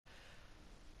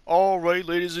Alright,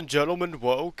 ladies and gentlemen,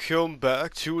 welcome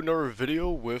back to another video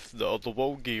with the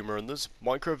Thelolgamer. In this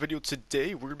Minecraft video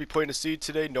today, we're going to be playing a seed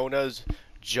today known as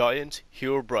Giant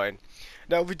Herobrine.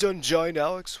 Now, we've done Giant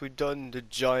Alex, we've done the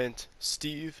Giant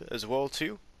Steve as well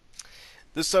too.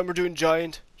 This time we're doing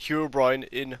Giant Herobrine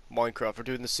in Minecraft. We're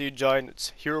doing the seed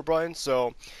Giant Herobrine,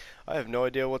 so I have no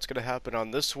idea what's going to happen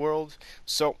on this world.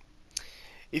 So,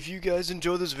 if you guys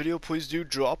enjoy this video, please do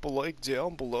drop a like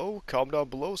down below, comment down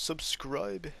below,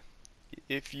 subscribe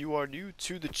if you are new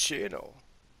to the channel.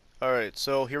 Alright,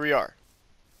 so here we are.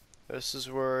 This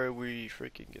is where we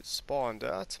freaking get spawned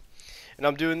at. And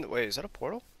I'm doing, wait, is that a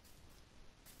portal?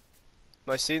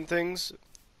 Am I seeing things?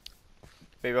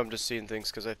 Maybe I'm just seeing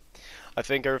things because I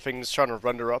think everything's trying to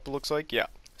render up, it looks like. Yeah,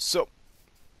 so.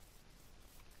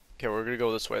 Okay, we're gonna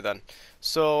go this way then.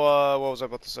 So, what was I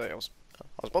about to say? I was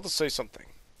about to say something.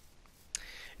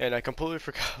 And I completely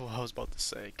forgot what I was about to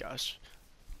say, gosh.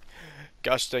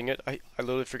 Gosh dang it, I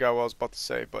literally forgot what I was about to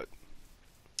say, but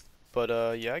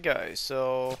yeah guys,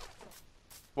 so,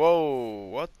 whoa,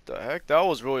 what the heck, that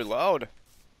was really loud.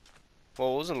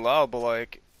 Well, it wasn't loud, but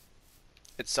like,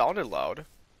 it sounded loud.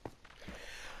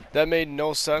 That made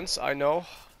no sense, I know.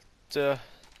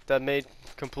 That made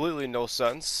completely no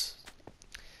sense.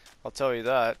 I'll tell you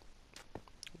that.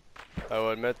 I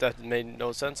will admit that made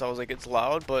no sense. I was like, it's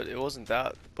loud, but it wasn't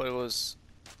that, but it was,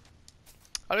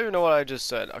 I don't even know what I just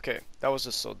said. Okay, that was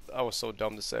just so, I was so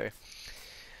dumb to say.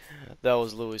 That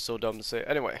was literally so dumb to say.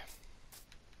 Anyway.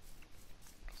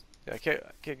 Yeah, I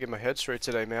can't get my head straight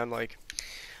today, man. Like,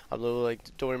 I literally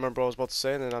like don't remember what I was about to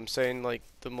say, and then I'm saying like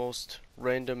the most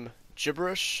random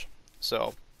gibberish.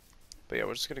 So, but yeah,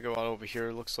 we're just gonna go out over here,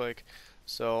 it looks like.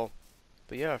 So,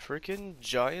 but yeah, freaking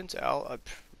Giant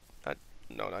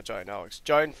not Giant Alex.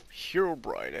 Giant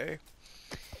Herobrine, eh?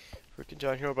 Freaking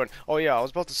Giant Herobrine. Oh yeah, I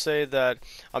was about to say that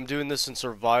I'm doing this in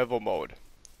survival mode.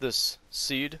 This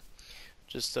seed.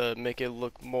 Just to make it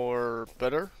look more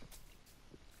better.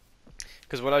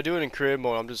 Because when I do it in creative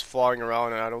mode, I'm just flying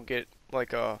around and I don't get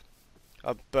like a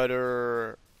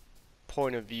better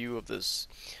point of view of this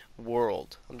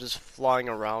world. I'm just flying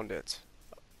around it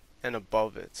and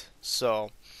above it. So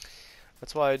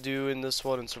that's why I do in this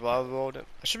one in survival mode. I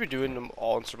should be doing them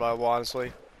all in survival,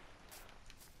 honestly,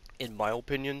 in my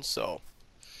opinion. So,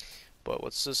 but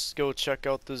let's just go check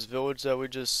out this village that we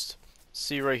just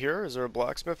see right here. Is there a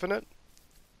blacksmith in it?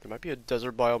 There might be a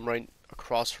desert biome right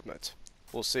across from it.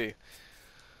 We'll see.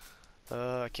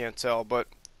 I can't tell, but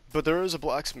there is a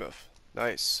blacksmith.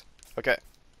 Nice. Okay.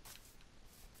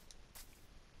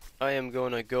 I am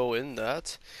gonna go in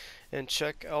that and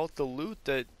check out the loot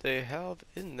that they have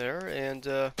in there, and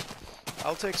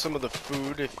I'll take some of the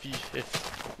food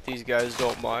if these guys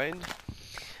don't mind.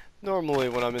 Normally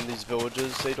when I'm in these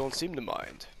villages, they don't seem to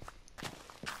mind.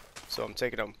 So I'm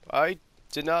taking them. I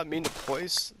did not mean to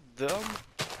place them.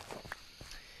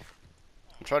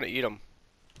 I'm trying to eat them.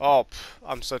 Oh,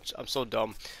 I'm so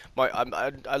dumb.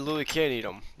 I literally can't eat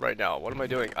them right now. What am I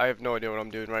doing? I have no idea what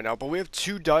I'm doing right now. But we have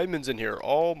 2 diamonds in here.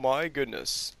 Oh my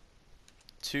goodness.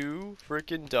 2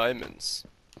 freaking diamonds.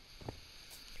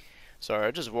 Sorry,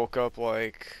 I just woke up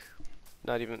like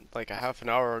not even like a half an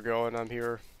hour ago, and I'm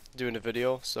here doing a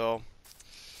video. So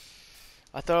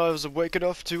I thought I was awake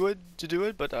enough to do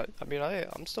it, but I mean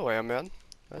I'm still am, man.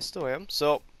 I still am.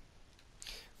 So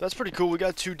that's pretty cool. We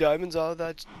got 2 diamonds out of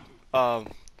that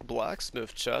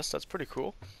blacksmith chest. That's pretty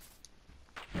cool.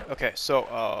 Okay, so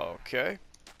okay.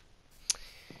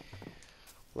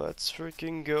 Let's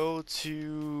freaking go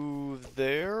to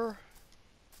there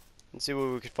and see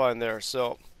what we can find there.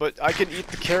 So, but I can eat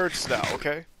the carrots now,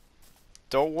 okay?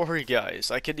 Don't worry, guys.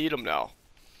 I can eat them now.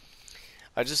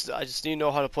 I just need to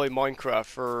know how to play Minecraft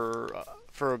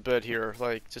for a bit here.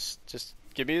 Like, just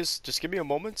give me a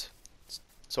moment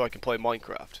so I can play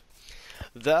Minecraft.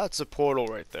 That's a portal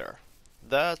right there.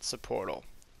 That's a portal.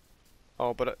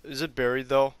 Oh, but is it buried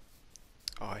though?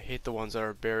 Oh, I hate the ones that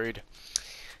are buried.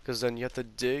 Because then you have to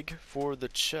dig for the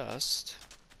chest.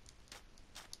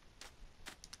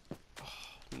 Oh,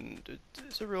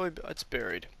 is it really? It's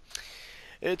buried.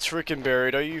 It's freaking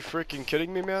buried. Are you freaking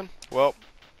kidding me, man? Well,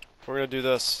 we're gonna do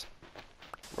this.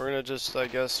 We're gonna just, I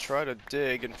guess, try to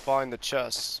dig and find the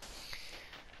chests.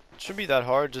 It shouldn't be that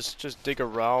hard. Just dig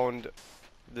around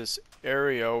this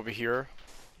area over here,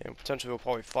 and potentially we'll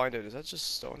probably find it. Is that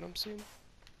just stone I'm seeing?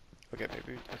 Okay,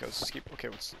 maybe. Okay, let's just keep. Okay,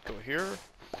 let's go here.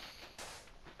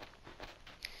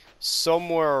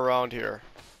 Somewhere around here.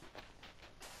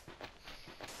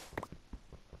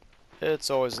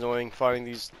 It's always annoying finding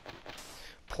these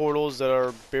portals that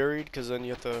are buried, because then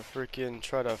you have to freaking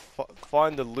try to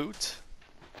find the loot.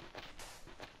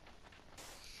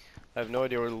 I have no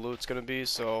idea where the loot's gonna be,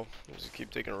 so I'll just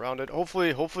keep digging around it.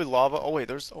 Hopefully lava. Oh wait,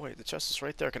 the chest is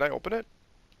right there. Can I open it?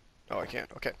 Oh, I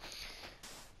can't. Okay.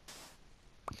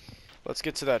 Let's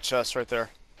get to that chest right there.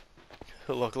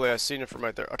 Luckily, I seen it from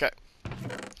right there. Okay.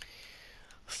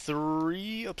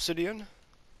 3 obsidian.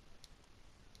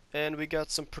 And we got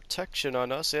some protection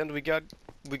on us, and we got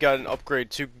an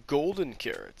upgrade to golden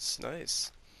carrots.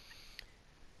 Nice.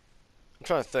 I'm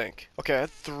trying to think. Okay, I had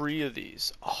 3 of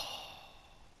these. Oh,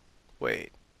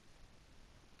 wait.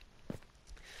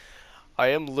 I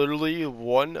am literally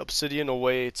 1 obsidian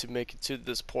away to make it to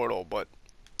this portal, but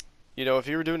you know, if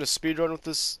you were doing a speed run with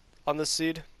this on this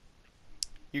seed,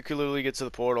 you could literally get to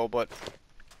the portal, but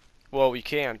well, you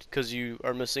can't because you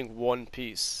are missing 1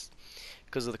 piece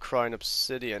because of the crying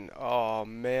obsidian. Oh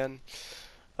man.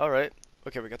 All right.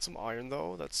 Okay, we got some iron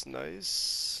though. That's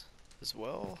nice as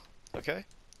well. Okay.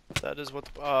 That is what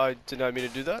I did not mean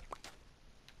to do that.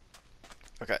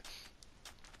 Okay.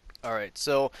 Alright,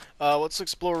 so let's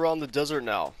explore around the desert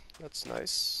now. That's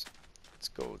nice. Let's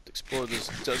go explore this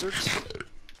desert.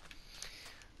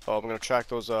 Oh, I'm gonna track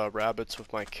those rabbits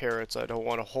with my carrots. I don't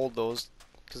want to hold those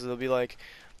because they'll be like,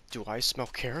 do I smell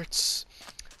carrots?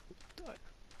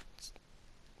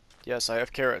 Yes, I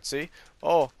have carrots, see?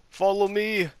 Oh, follow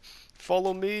me!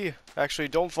 Follow me! Actually,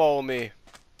 don't follow me.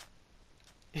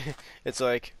 It's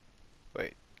like,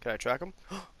 wait, can I track them?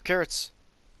 Carrots!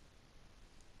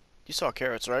 You saw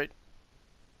carrots, right?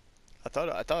 I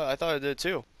thought I did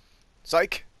too.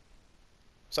 Psych!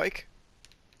 Psych!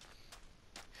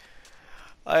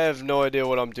 I have no idea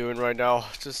what I'm doing right now.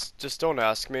 Just don't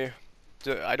ask me.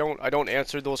 I don't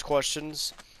answer those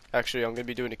questions. Actually, I'm gonna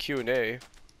be doing a Q&A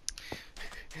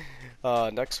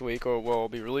next week, or well, I'll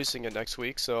be releasing it next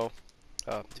week. So,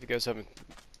 if you guys haven't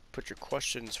put your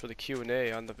questions for the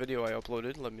Q&A on the video I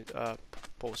uploaded, let me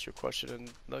post your question in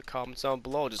the comments down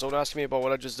below. Just don't ask me about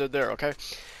what I just did there, okay?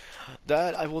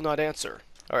 That I will not answer.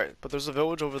 Alright, but there's a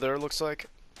village over there, looks like,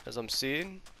 as I'm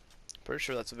seeing. Pretty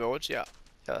sure that's a village, yeah.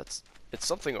 Yeah, it's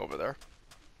something over there.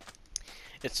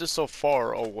 It's just so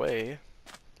far away,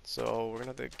 so we're gonna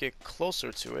have to get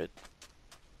closer to it.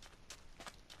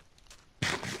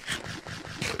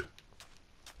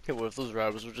 Okay, what if those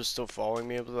rabbits were just still following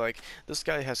me? I'd be like, this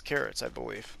guy has carrots, I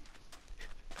believe.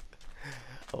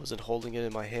 I wasn't holding it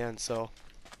in my hand, so...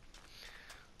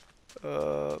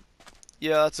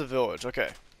 yeah, that's a village, okay.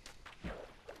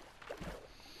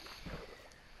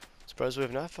 Surprised we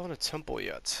have not found a temple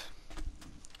yet.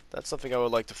 That's something I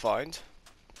would like to find.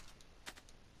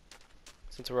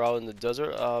 Since we're out in the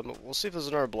desert, we'll see if there's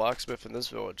another blacksmith in this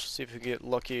village. See if we can get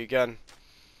lucky again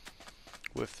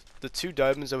with the 2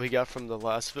 diamonds that we got from the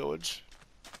last village.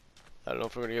 I don't know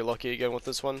if we're gonna get lucky again with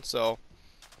this one, so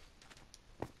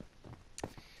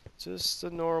just a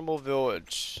normal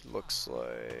village, looks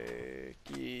like.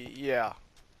 Yeah,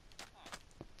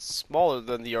 it's smaller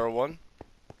than the other one.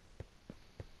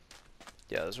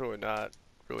 Yeah, there's really not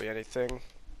really anything.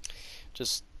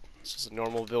 It's just a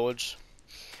normal village.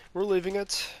 We're leaving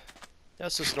it.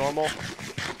 That's just normal.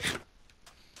 I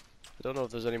don't know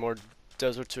if there's any more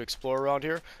desert to explore around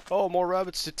here. Oh, more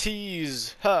rabbits to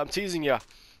tease. Ha, I'm teasing ya.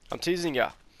 I'm teasing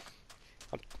ya.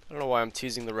 I don't know why I'm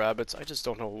teasing the rabbits. I just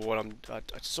don't know what I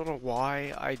just don't know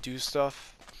why I do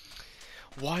stuff.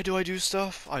 Why do I do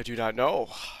stuff? I do not know.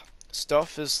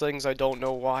 Stuff is things I don't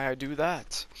know why I do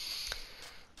that.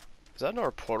 Is that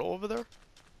another portal over there?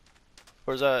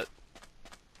 Or is that...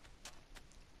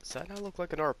 Does that not look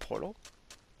like another portal?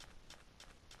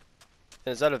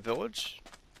 And is that a village?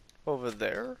 Over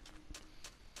there?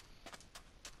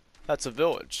 That's a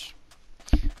village.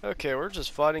 Okay, we're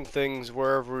just finding things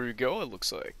wherever we go, it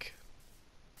looks like.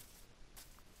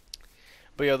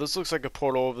 But yeah, this looks like a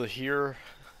portal over here.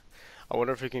 I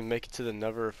wonder if we can make it to the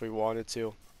Nether if we wanted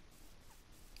to.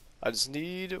 I just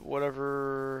need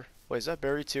whatever... Wait, is that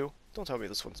buried too? Don't tell me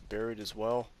this one's buried as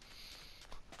well.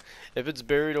 If it's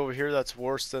buried over here, that's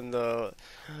worse than the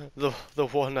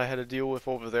one I had to deal with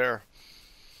over there.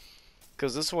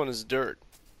 Because this one is dirt.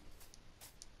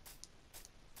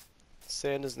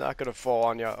 Sand is not gonna fall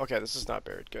on you. Okay, this is not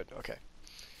buried. Good. Okay.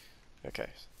 Okay.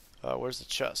 Where's the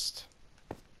chest?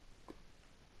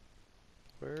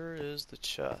 Where is the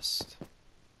chest?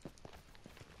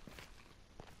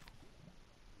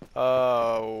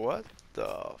 What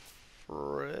the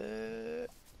frick?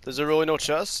 Is there really no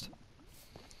chest?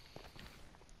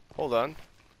 Hold on.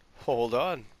 Hold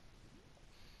on.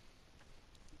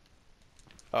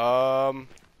 Am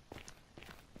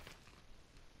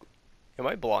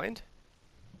I blind?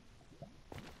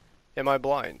 Am I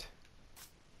blind?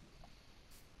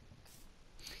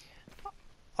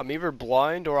 I'm either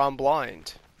blind or I'm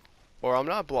blind. Or I'm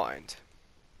not blind.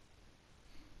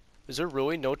 Is there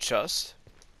really no chest?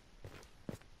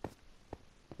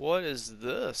 What is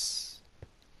this?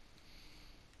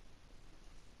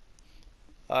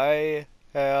 I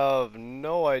have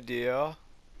no idea.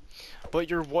 But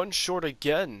you're one short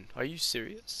again. Are you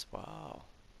serious? Wow.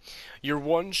 You're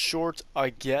one short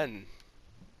again.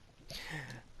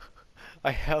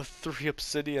 I have 3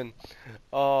 obsidian.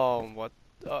 What?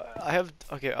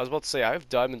 Okay, I was about to say I have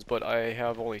diamonds, but I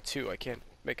have only 2. I can't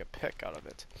make a pick out of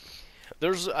it.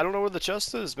 I don't know where the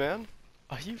chest is, man.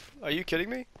 Are you kidding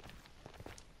me?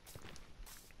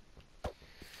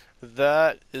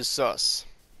 That is sus.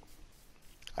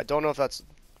 I don't know if that's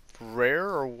rare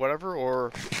or whatever,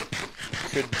 or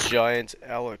could Giant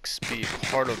Alex be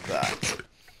part of that?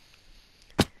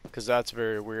 Because that's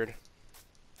very weird.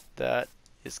 That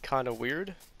is kind of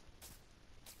weird.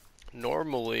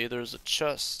 Normally, there's a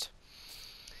chest.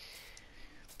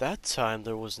 That time,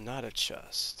 there was not a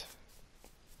chest.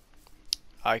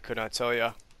 I could not tell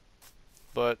ya.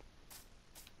 But,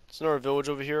 it's another village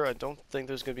over here. I don't think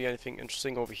there's going to be anything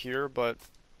interesting over here, but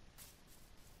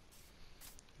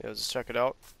yeah, let's check it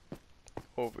out.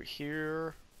 Over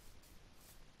here.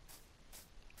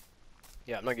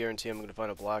 Yeah, I'm not guaranteeing I'm going to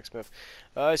find a blacksmith.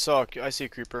 I see a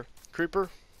creeper. Creeper?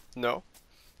 No.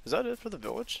 Is that it for the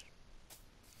village?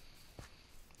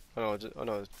 Oh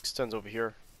no, it extends over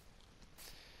here.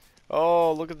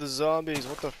 Oh, look at the zombies.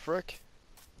 What the frick?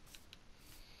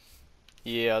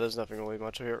 Yeah, there's nothing really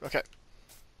much here. Okay.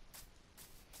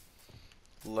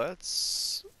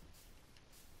 Let's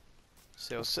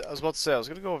see. I was about to say I was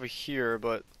gonna go over here,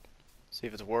 but see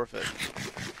if it's worth it.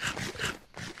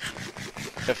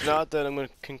 If not, then I'm gonna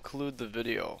conclude the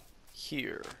video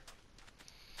here.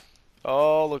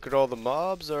 Oh, look at all the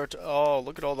mobs. Oh,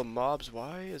 look at all the mobs.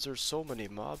 Why is there so many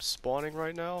mobs spawning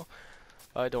right now?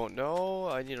 I don't know.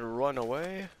 I need to run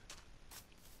away.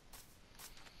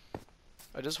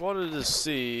 I just wanted to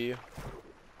see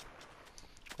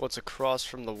what's across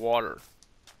from the water.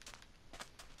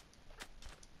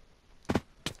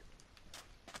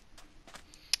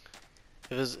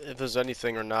 If there's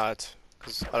anything or not.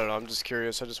 Because, I don't know, I'm just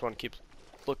curious. I just want to keep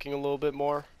looking a little bit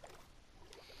more.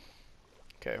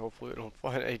 Okay, hopefully we don't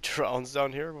find any drowns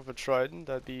down here with a trident.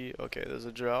 That'd be... Okay, there's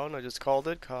a drown. I just called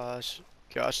it. Gosh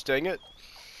dang it.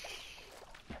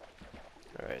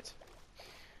 Alright.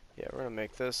 Yeah, we're gonna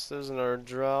make this. There's another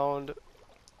drowned.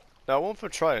 Now, I went for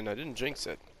trident. I didn't jinx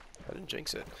it.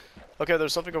 Okay,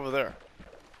 there's something over there.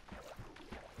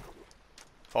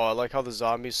 Oh, I like how the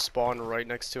zombies spawn right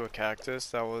next to a cactus.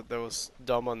 That was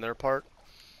dumb on their part.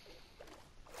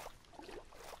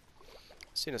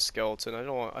 Seen a skeleton. I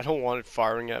don't want it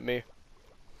firing at me.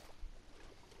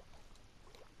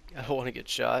 I don't want to get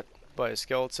shot by a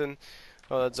skeleton.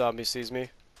 Oh, that zombie sees me.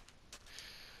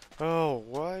 Oh,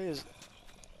 why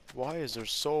is there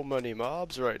so many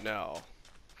mobs right now?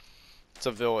 It's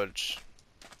a village.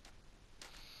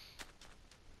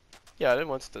 Yeah, I didn't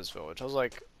went to this village. I was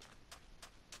like,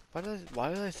 why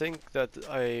did I think that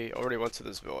I already went to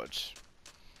this village?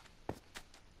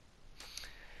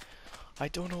 I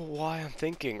don't know why I'm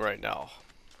thinking right now.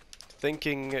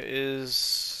 Thinking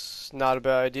is not a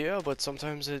bad idea, but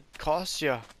sometimes it costs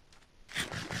ya.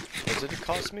 What did it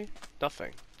cost me?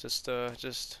 Nothing. Just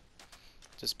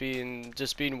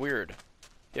being weird.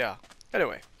 Yeah.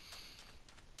 Anyway.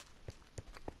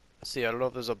 See, I don't know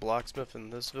if there's a blacksmith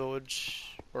in this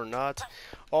village or not.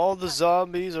 All the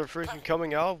zombies are freaking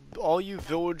coming out. All you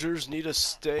villagers need to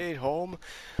stay home.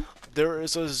 There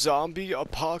is a zombie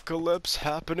apocalypse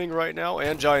happening right now,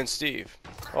 and Giant Steve.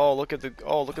 Oh, look at the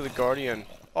Guardian.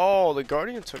 Oh, the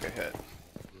Guardian took a hit.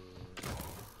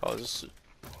 Oh,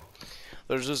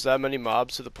 there's just that many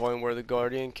mobs to the point where the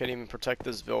Guardian can't even protect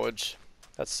this village.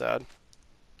 That's sad.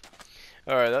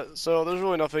 Alright, so there's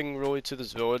really nothing really to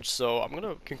this village, so I'm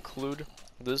gonna conclude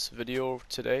this video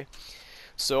today.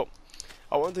 So,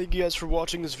 I want to thank you guys for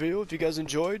watching this video. If you guys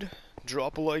enjoyed,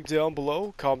 drop a like down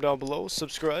below, comment down below,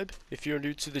 subscribe if you're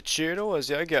new to the channel, as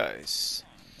yeah guys.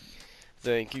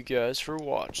 Thank you guys for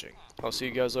watching. I'll see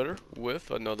you guys later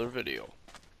with another video.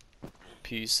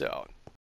 Peace out.